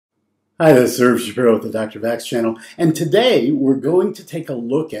Hi, this is Irv Shapiro with the Dr. Vase channel, and today we're going to take a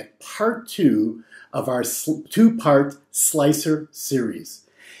look at part 2 of our two-part slicer series.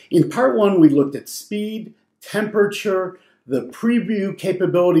 In part 1, we looked at speed, temperature, the preview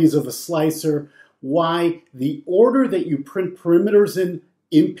capabilities of a slicer, why the order that you print perimeters in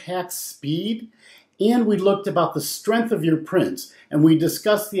impacts speed, and we looked about the strength of your prints, and we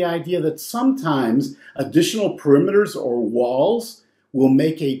discussed the idea that sometimes additional perimeters or walls will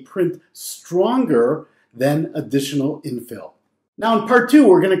make a print stronger than additional infill. Now in part 2,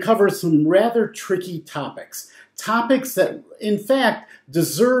 we're going to cover some rather tricky topics. Topics that, in fact,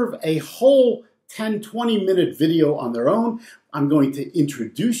 deserve a whole 10-20 minute video on their own. I'm going to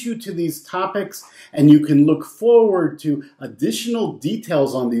introduce you to these topics, and you can look forward to additional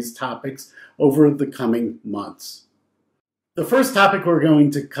details on these topics over the coming months. The first topic we're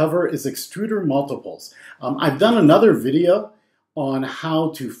going to cover is extruder multiples. I've done another video on how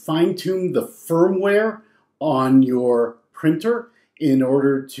to fine-tune the firmware on your printer in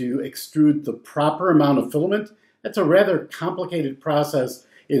order to extrude the proper amount of filament. That's a rather complicated process.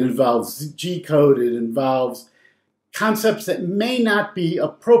 It involves G-code, it involves concepts that may not be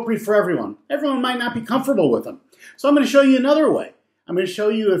appropriate for everyone. Everyone might not be comfortable with them. So I'm going to show you another way. I'm going to show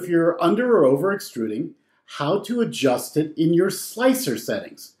you, if you're under or over extruding, how to adjust it in your slicer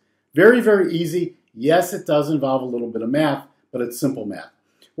settings. Very, very easy. Yes, it does involve a little bit of math, but it's simple math.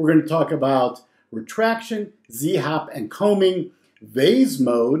 We're going to talk about retraction, Z-hop and combing, vase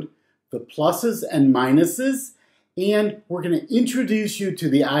mode, the pluses and minuses, and we're going to introduce you to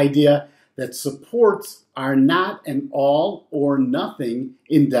the idea that supports are not an all or nothing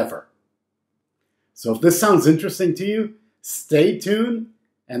endeavor. So if this sounds interesting to you, stay tuned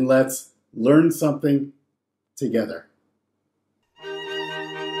and let's learn something together.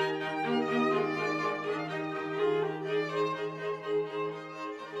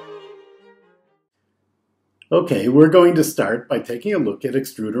 Okay, we're going to start by taking a look at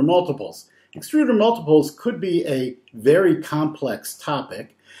extruder multiples. Extruder multiples could be a very complex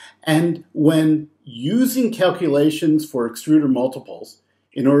topic, and when using calculations for extruder multiples,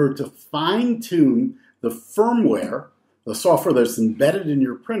 in order to fine-tune the firmware, the software that's embedded in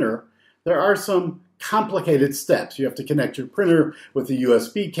your printer, there are some complicated steps. You have to connect your printer with a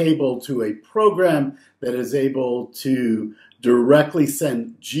USB cable to a program that is able to directly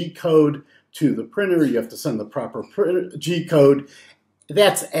send G-code to the printer. You have to send the proper G-code.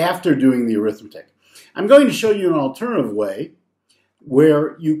 That's after doing the arithmetic. I'm going to show you an alternative way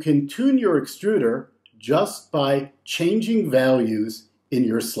where you can tune your extruder just by changing values in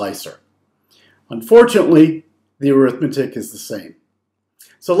your slicer. Unfortunately, the arithmetic is the same.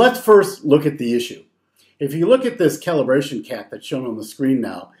 So let's first look at the issue. If you look at this Calibration Cat that's shown on the screen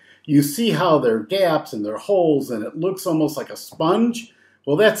now, you see how there are gaps and there are holes and it looks almost like a sponge.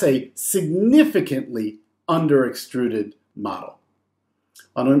 Well, that's a significantly under-extruded model.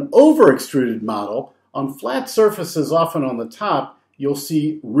 On an over-extruded model, on flat surfaces, often on the top, you'll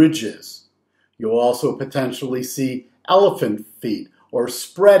see ridges. You'll also potentially see elephant feet or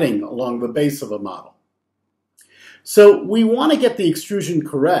spreading along the base of a model. So we want to get the extrusion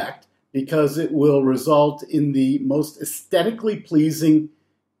correct because it will result in the most aesthetically pleasing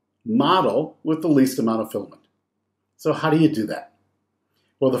model with the least amount of filament. So how do you do that?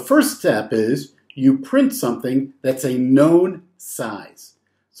 Well, the first step is you print something that's a known size.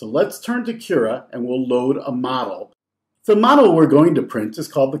 So let's turn to Cura and we'll load a model. The model we're going to print is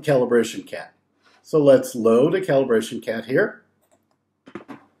called the Calibration Cat. So let's load a Calibration Cat here.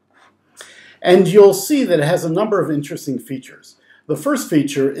 And you'll see that it has a number of interesting features. The first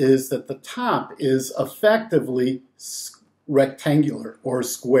feature is that the top is effectively rectangular or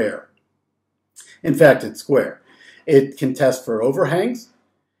square. In fact, it's square. It can test for overhangs.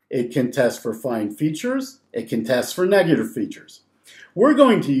 It can test for fine features. It can test for negative features. We're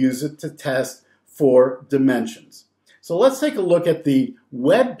going to use it to test for dimensions. So let's take a look at the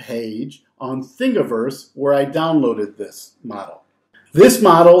web page on Thingiverse where I downloaded this model. This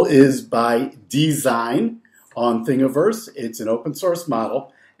model is by Design on Thingiverse. It's an open source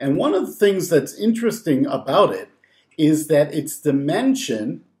model. And one of the things that's interesting about it is that its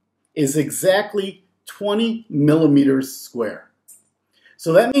dimension is exactly 20 millimeters square.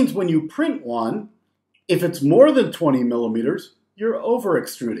 So that means when you print one, if it's more than 20 millimeters, you're over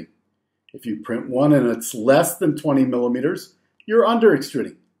extruding. If you print one and it's less than 20 millimeters, you're under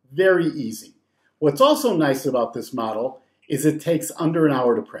extruding. Very easy. What's also nice about this model is it takes under an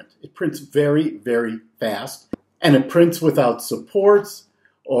hour to print. It prints very, very fast, and it prints without supports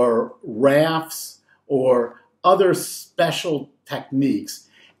or rafts or other special techniques.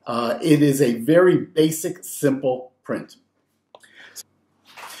 It is a very basic, simple print.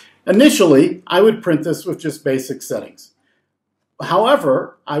 Initially, I would print this with just basic settings.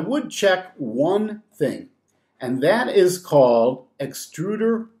 However, I would check one thing, and that is called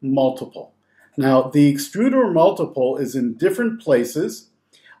extruder multiple. Now, the extruder multiple is in different places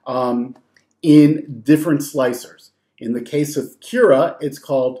in different slicers. In the case of Cura, it's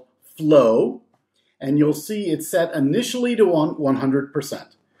called flow, and you'll see it's set initially to 100%.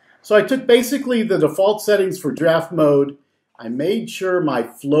 So I took basically the default settings for draft mode. I made sure my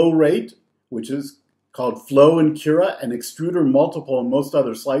flow rate, which is called flow in Cura and extruder multiple in most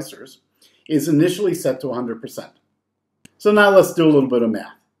other slicers, is initially set to 100%. So now let's do a little bit of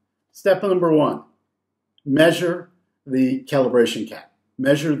math. Step number 1, measure the calibration cat.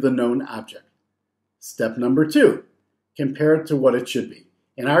 Measure the known object. Step number 2, compare it to what it should be.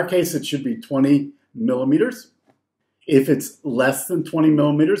 In our case, it should be 20 millimeters. If it's less than 20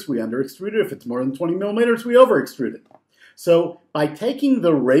 millimeters, we under extrude it. If it's more than 20 millimeters, we over extrude it. So by taking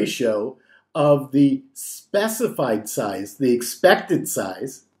the ratio of the specified size, the expected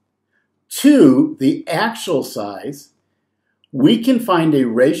size, to the actual size, we can find a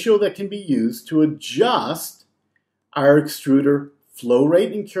ratio that can be used to adjust our extruder flow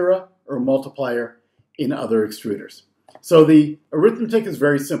rate in Cura or multiplier in other extruders. So the arithmetic is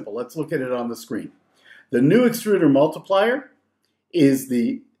very simple. Let's look at it on the screen. The new extruder multiplier is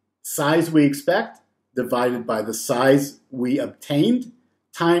the size we expect divided by the size we obtained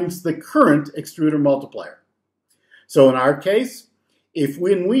times the current extruder multiplier. So in our case, if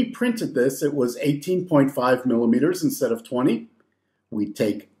when we printed this, it was 18.5 millimeters instead of 20, we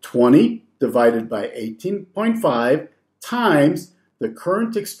take 20 divided by 18.5 times the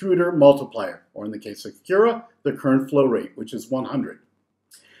current extruder multiplier, or in the case of Cura, the current flow rate, which is 100.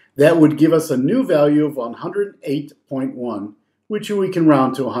 That would give us a new value of 108.1, which we can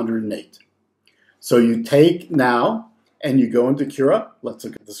round to 108. So you take now, and you go into Cura. Let's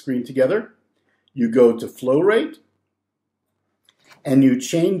look at the screen together. You go to flow rate, and you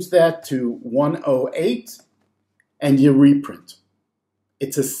change that to 108, and you reprint.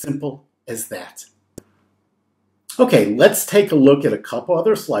 It's as simple as that. Okay, let's take a look at a couple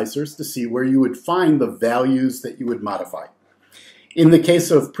other slicers to see where you would find the values that you would modify. In the case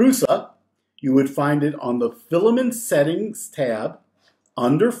of Prusa, you would find it on the Filament Settings tab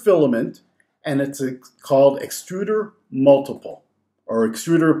under Filament, and it's called Extruder Multiple or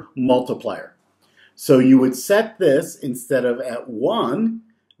Extruder Multiplier. So you would set this, instead of at 1,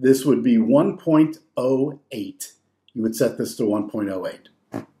 this would be 1.08. You would set this to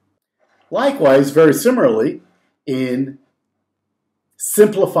 1.08. Likewise, very similarly, in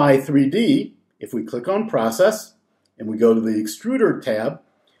Simplify 3D, if we click on Process and we go to the Extruder tab,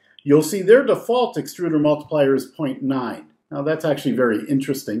 you'll see their default extruder multiplier is 0.9. Now that's actually very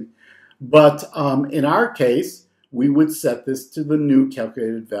interesting, but in our case, we would set this to the new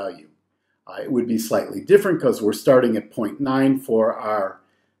calculated value. It would be slightly different because we're starting at 0.9 for our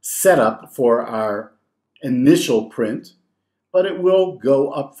setup for our initial print, but it will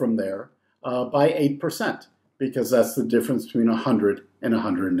go up from there by 8%, because that's the difference between 100 and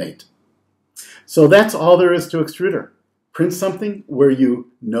 108. So that's all there is to extruder. Print something where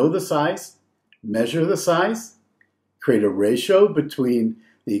you know the size, measure the size, create a ratio between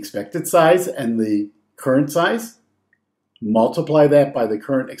the expected size and the current size, multiply that by the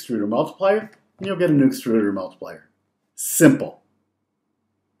current extruder multiplier, and you'll get a new extruder multiplier. Simple.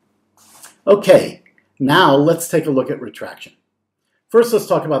 Okay, now let's take a look at retraction. First, let's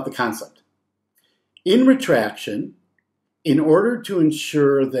talk about the concept. In retraction, in order to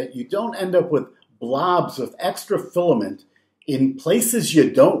ensure that you don't end up with blobs of extra filament in places you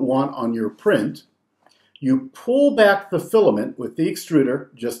don't want on your print, you pull back the filament with the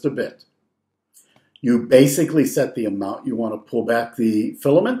extruder just a bit. You basically set the amount you want to pull back the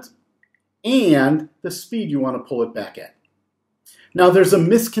filament and the speed you want to pull it back at. Now, there's a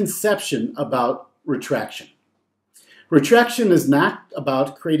misconception about retraction. Retraction is not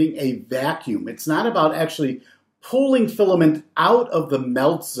about creating a vacuum. It's not about actually pulling filament out of the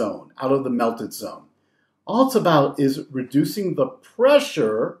melt zone, out of the melted zone. All it's about is reducing the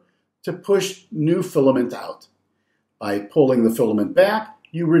pressure to push new filament out. By pulling the filament back,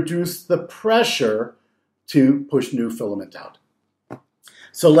 you reduce the pressure to push new filament out.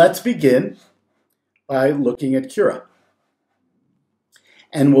 So let's begin by looking at Cura.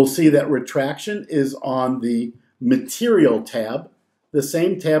 And we'll see that retraction is on the Material tab, the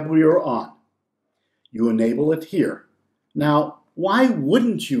same tab we are on. You enable it here. Now, why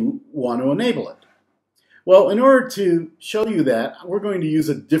wouldn't you want to enable it? Well, in order to show you that, we're going to use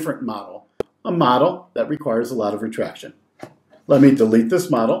a different model, a model that requires a lot of retraction. Let me delete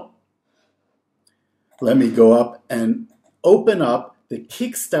this model. Let me go up and open up the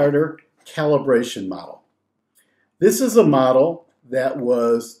Kickstarter calibration model. This is a model that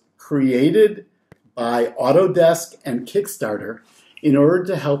was created by Autodesk and Kickstarter in order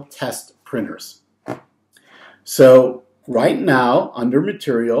to help test printers. So right now, under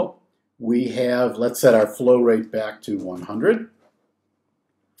Material, we have, let's set our flow rate back to 100.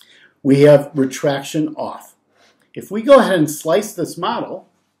 We have retraction off. If we go ahead and slice this model,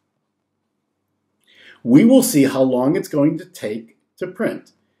 we will see how long it's going to take to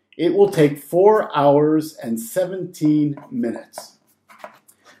print. It will take 4 hours and 17 minutes.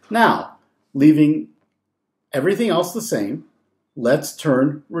 Now, leaving everything else the same, let's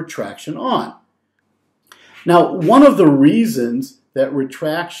turn retraction on. Now, one of the reasons that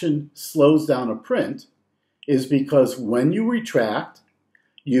retraction slows down a print is because when you retract,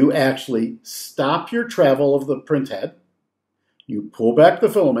 you actually stop your travel of the print head, you pull back the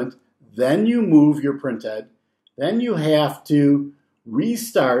filament, then you move your print head, then you have to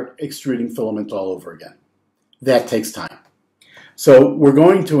restart extruding filament all over again. That takes time. So we're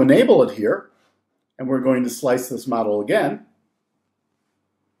going to enable it here, and we're going to slice this model again.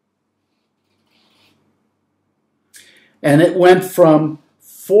 And it went from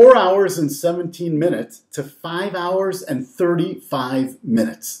 4 hours and 17 minutes to 5 hours and 35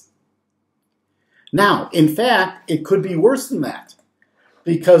 minutes. Now, in fact, it could be worse than that,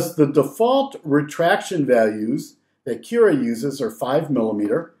 because the default retraction values that Cura uses are 5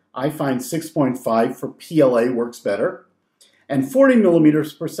 millimeter. I find 6.5 for PLA works better, and 40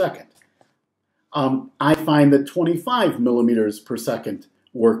 millimeters per second. I find that 25 millimeters per second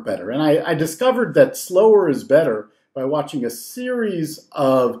work better. And I discovered that slower is better by watching a series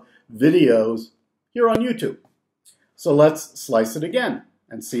of videos here on YouTube. So let's slice it again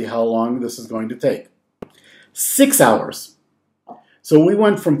and see how long this is going to take. 6 hours. So we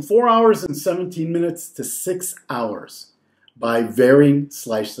went from 4 hours and 17 minutes to 6 hours by varying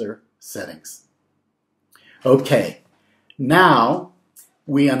slicer settings. Okay, now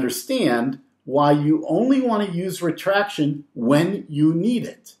we understand why you only want to use retraction when you need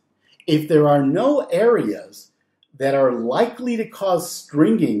it. If there are no areas that are likely to cause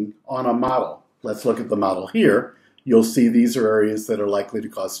stringing on a model, let's look at the model here, you'll see these are areas that are likely to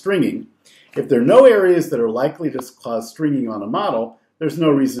cause stringing. If there are no areas that are likely to cause stringing on a model, there's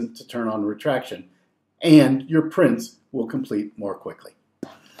no reason to turn on retraction, and your prints will complete more quickly.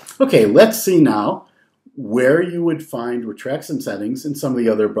 Okay, let's see now where you would find retraction settings in some of the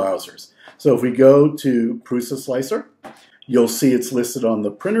other browsers. So if we go to PrusaSlicer, you'll see it's listed on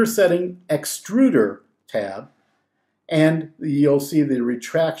the Printer Setting Extruder tab, and you'll see the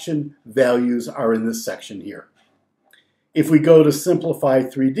retraction values are in this section here. If we go to Simplify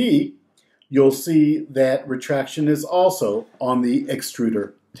 3D, you'll see that retraction is also on the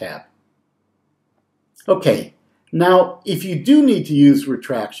Extruder tab. Okay, now if you do need to use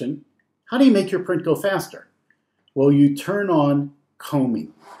retraction, how do you make your print go faster? Well, you turn on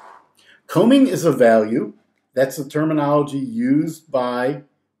combing. Combing is a value, that's the terminology used by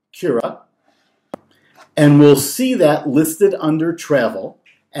Cura, and we'll see that listed under travel,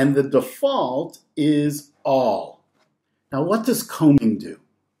 and the default is all. Now, what does combing do?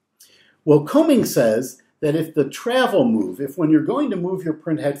 Well, combing says that if the travel move, if when you're going to move your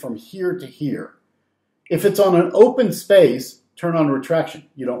print head from here to here, if it's on an open space, turn on retraction.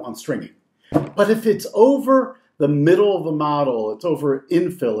 You don't want stringing. But if it's over the middle of the model, it's over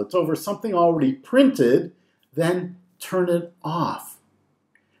infill, it's over something already printed, then turn it off.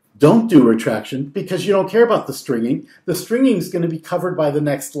 Don't do retraction because you don't care about the stringing. The stringing is going to be covered by the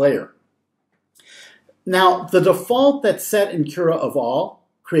next layer. Now, the default that's set in Cura of all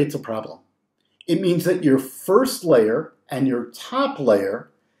creates a problem. It means that your first layer and your top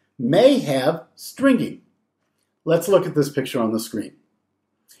layer may have stringing. Let's look at this picture on the screen.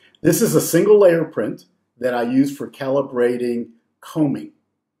 This is a single layer print that I use for calibrating combing.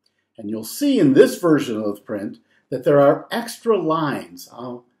 And you'll see in this version of the print that there are extra lines.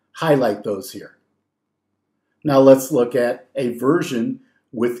 I'll highlight those here. Now let's look at a version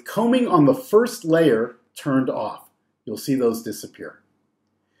with combing on the first layer turned off. You'll see those disappear.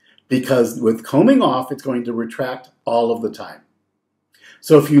 Because with combing off, it's going to retract all of the time.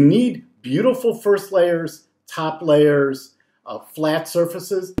 So if you need beautiful first layers, top layers, flat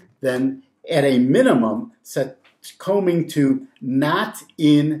surfaces, then at a minimum, set combing to not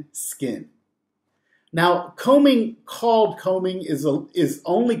in skin. Now, combing is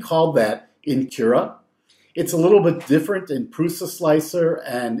only called that in Cura. It's a little bit different in PrusaSlicer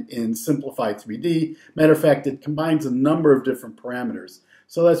and in Simplify 3D. Matter of fact, it combines a number of different parameters.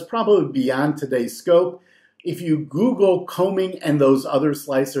 So that's probably beyond today's scope. If you Google combing and those other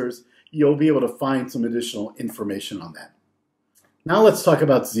slicers, you'll be able to find some additional information on that. Now let's talk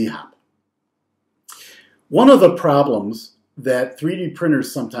about Z-hop. One of the problems that 3D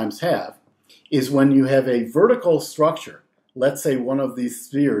printers sometimes have is when you have a vertical structure, let's say one of these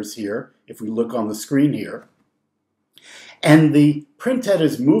spheres here, if we look on the screen here, and the printhead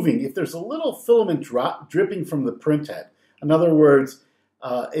is moving, if there's a little filament dripping from the printhead, in other words,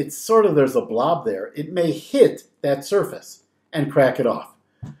 it's sort of, there's a blob there, it may hit that surface and crack it off.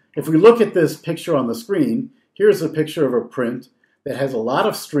 If we look at this picture on the screen, here's a picture of a print that has a lot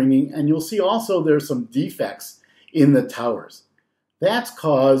of stringing, and you'll see also there's some defects in the towers. That's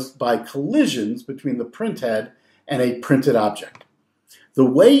caused by collisions between the printhead and a printed object. The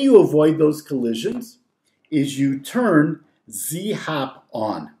way you avoid those collisions is you turn Z-hop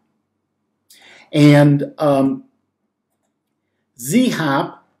on. And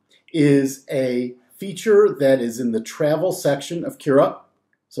Z-hop is a feature that is in the travel section of Cura.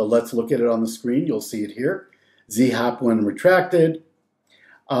 So let's look at it on the screen. You'll see it here. Z-hop when retracted.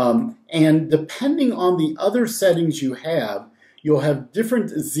 And depending on the other settings you have, you'll have different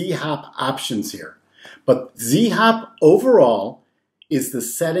Z-hop options here. But Z-hop overall is the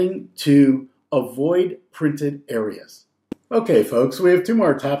setting to avoid printed areas. Okay, folks, we have 2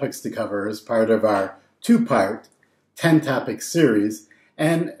 more topics to cover as part of our 2-part 10-topic series,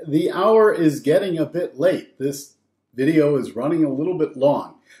 and the hour is getting a bit late. This video is running a little bit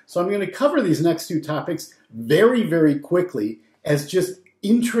long. So I'm going to cover these next 2 topics very, very quickly as just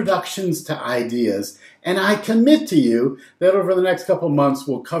introductions to ideas, and I commit to you that over the next couple months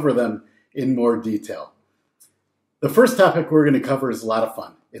we'll cover them in more detail. The first topic we're going to cover is a lot of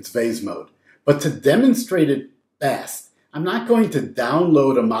fun. It's vase mode. But to demonstrate it best, I'm not going to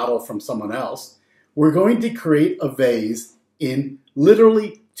download a model from someone else. We're going to create a vase in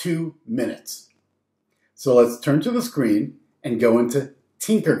literally 2 minutes. So let's turn to the screen and go into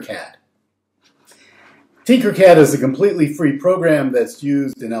Tinkercad. Tinkercad is a completely free program that's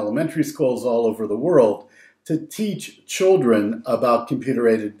used in elementary schools all over the world to teach children about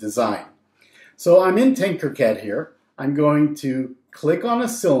computer-aided design. So I'm in Tinkercad here. I'm going to click on a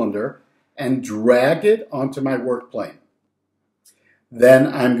cylinder and drag it onto my work plane.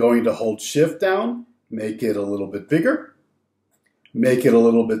 Then I'm going to hold Shift down, make it a little bit bigger, make it a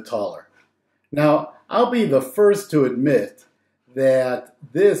little bit taller. Now, I'll be the first to admit that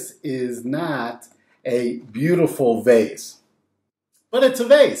this is not a beautiful vase, but it's a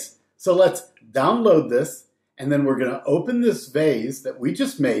vase. So let's download this, and then we're going to open this vase that we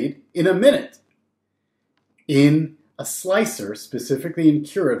just made in a minute in a slicer, specifically in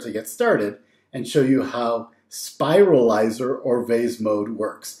Cura, to get started and show you how spiralizer or vase mode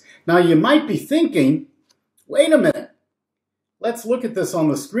works. Now you might be thinking, wait a minute, let's look at this on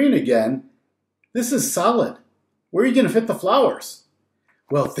the screen again. This is solid. Where are you going to fit the flowers?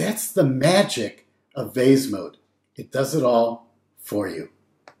 Well, that's the magic of vase mode. It does it all for you.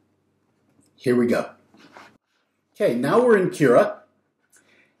 Here we go. Okay, now we're in Cura,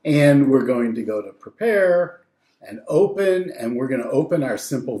 and we're going to go to Prepare and Open, and we're going to open our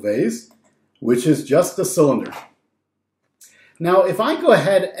simple vase, which is just a cylinder. Now, if I go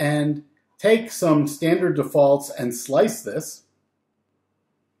ahead and take some standard defaults and slice this,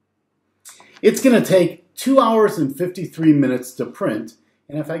 it's going to take 2 hours and 53 minutes to print.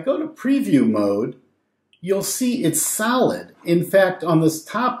 And if I go to preview mode, you'll see it's solid. In fact, on this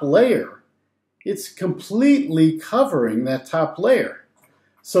top layer, it's completely covering that top layer.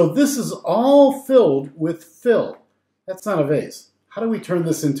 So this is all filled with fill. That's not a vase. How do we turn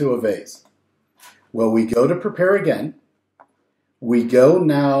this into a vase? Well, we go to Prepare again. We go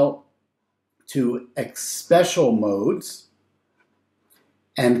now to Special Modes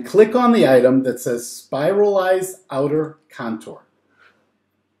and click on the item that says Spiralize Outer Contour.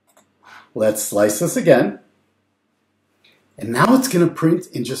 Let's slice this again. And now it's going to print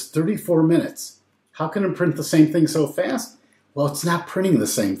in just 34 minutes. How can it print the same thing so fast? Well, it's not printing the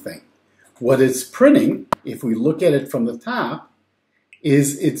same thing. What it's printing, if we look at it from the top,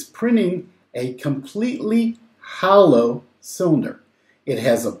 is it's printing a completely hollow cylinder. It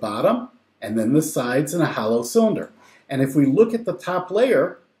has a bottom and then the sides and a hollow cylinder. And if we look at the top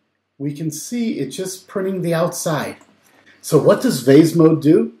layer, we can see it's just printing the outside. So what does vase mode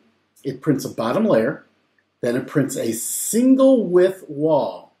do? It prints a bottom layer, then it prints a single width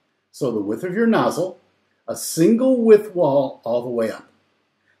wall. So the width of your nozzle, a single width wall all the way up.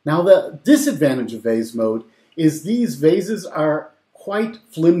 Now the disadvantage of vase mode is these vases are quite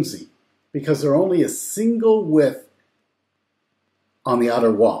flimsy because they're only a single width on the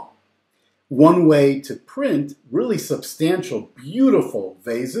outer wall. One way to print really substantial, beautiful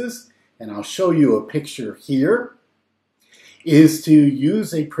vases, and I'll show you a picture here, is to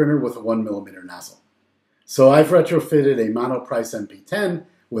use a printer with a 1mm nozzle. So I've retrofitted a Monoprice MP10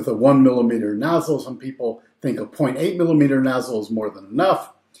 with a 1mm nozzle. Some people think a 0.8mm nozzle is more than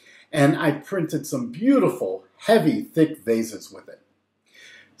enough. And I printed some beautiful, heavy, thick vases with it.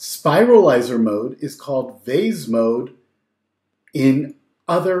 Spiralizer mode is called vase mode in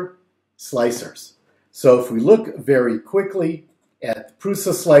other slicers. So if we look very quickly at the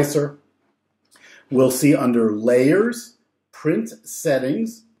PrusaSlicer, we'll see under Layers, Print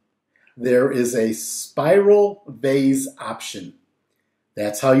Settings, there is a Spiral Vase option.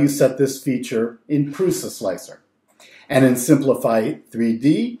 That's how you set this feature in PrusaSlicer. And in Simplify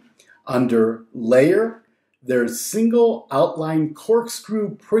 3D, under Layer, there's Single Outline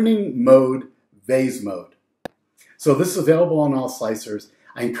Corkscrew Printing Mode, Vase Mode. So this is available on all slicers.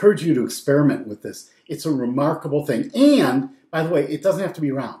 I encourage you to experiment with this. It's a remarkable thing. And, by the way, it doesn't have to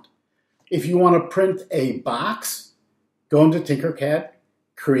be round. If you want to print a box, go into Tinkercad,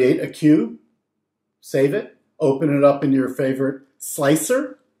 create a cube, save it, open it up in your favorite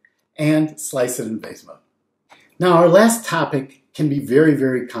slicer, and slice it in vase mode. Now, our last topic can be very,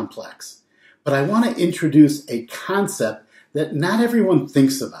 very complex, but I want to introduce a concept that not everyone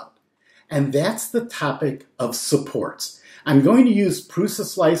thinks about, and that's the topic of supports. I'm going to use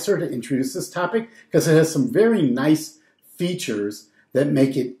PrusaSlicer to introduce this topic because it has some very nice features that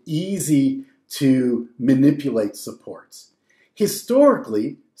make it easy to manipulate supports.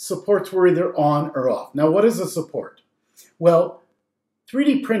 Historically, supports were either on or off. Now, what is a support? Well,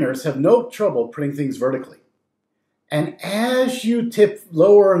 3D printers have no trouble printing things vertically. And as you tip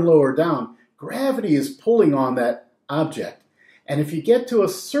lower and lower down, gravity is pulling on that object. And if you get to a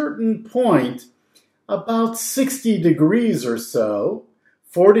certain point, about 60 degrees or so,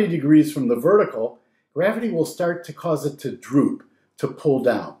 40 degrees from the vertical, gravity will start to cause it to droop, to pull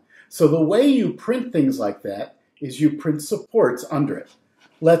down. So the way you print things like that is you print supports under it.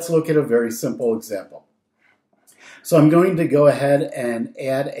 Let's look at a very simple example. So I'm going to go ahead and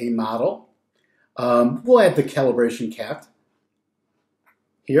add a model. We'll add the Calibration Cat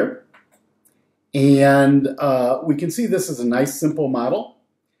here. And we can see this is a nice simple model.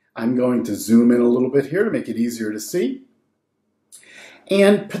 I'm going to zoom in a little bit here to make it easier to see.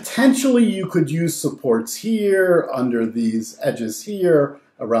 And potentially you could use supports here, under these edges here,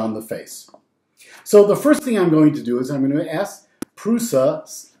 around the face. So the first thing I'm going to do is I'm going to ask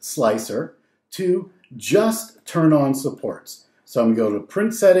PrusaSlicer to just turn on supports. So I'm going to go to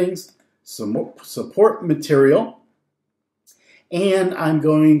Print Settings, Support Material, and I'm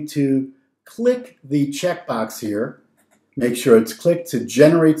going to click the checkbox here, make sure it's clicked to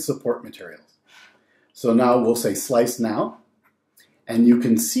generate support materials. So now we'll say Slice Now, and you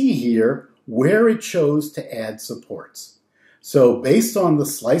can see here where it chose to add supports. So based on the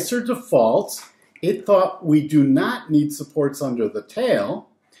slicer defaults, it thought we do not need supports under the tail,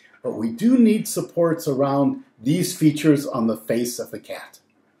 but we do need supports around these features on the face of the cat.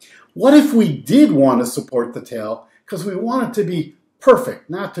 What if we did want to support the tail because we want it to be perfect,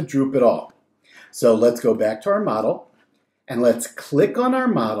 not to droop at all? So let's go back to our model and let's click on our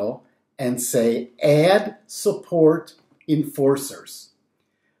model and say Add Support Enforcers.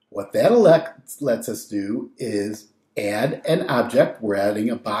 What that lets us do is add an object. We're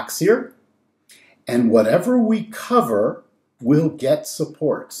adding a box here. And whatever we cover will get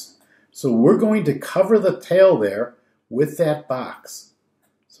supports. So we're going to cover the tail there with that box.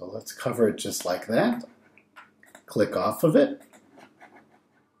 So let's cover it just like that. Click off of it.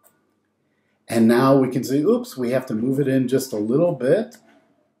 And now we can see, oops, we have to move it in just a little bit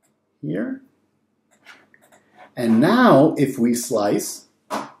here. And now if we slice,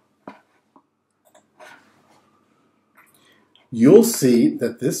 you'll see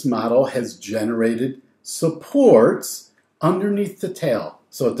that this model has generated supports underneath the tail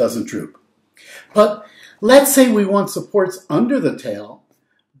so it doesn't droop. But let's say we want supports under the tail,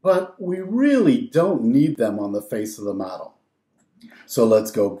 but we really don't need them on the face of the model. So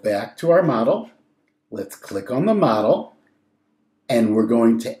let's go back to our model. Let's click on the model, and we're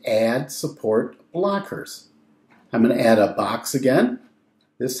going to add support blockers. I'm going to add a box again.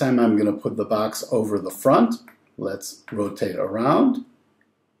 This time I'm going to put the box over the front. Let's rotate around.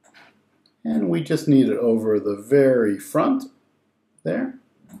 And we just need it over the very front there.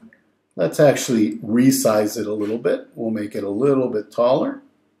 Let's actually resize it a little bit. We'll make it a little bit taller.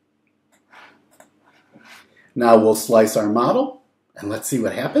 Now we'll slice our model, and let's see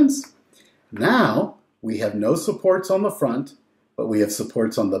what happens. Now we have no supports on the front, but we have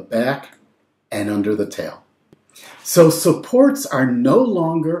supports on the back and under the tail. So supports are no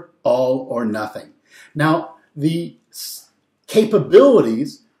longer all or nothing. Now, the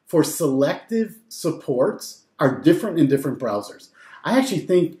capabilities for selective supports are different in different browsers. I actually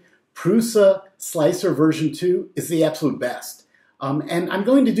think Prusa PrusaSlicer version 2 is the absolute best. And I'm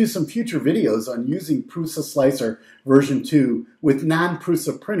going to do some future videos on using PrusaSlicer version 2 with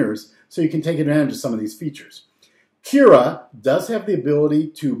non-Prusa printers so you can take advantage of some of these features. Cura does have the ability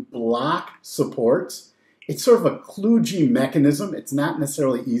to block supports. It's sort of a kludgy mechanism. It's not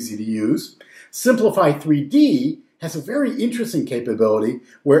necessarily easy to use. Simplify 3D has a very interesting capability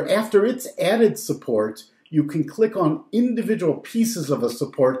where after it's added support, you can click on individual pieces of a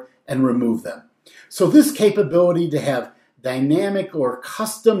support and remove them. So this capability to have dynamic or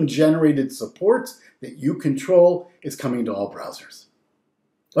custom generated supports that you control is coming to all browsers.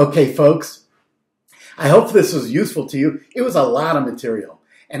 Okay, folks, I hope this was useful to you. It was a lot of material.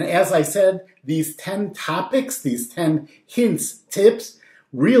 And as I said, these 10 topics, these 10 hints, tips,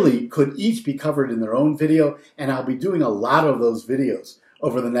 really could each be covered in their own video, and I'll be doing a lot of those videos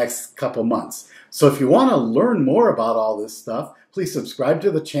over the next couple months. So if you want to learn more about all this stuff, please subscribe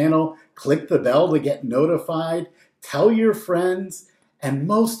to the channel, click the bell to get notified, tell your friends, and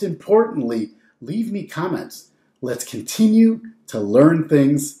most importantly, leave me comments. Let's continue to learn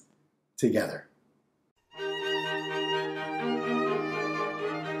things together.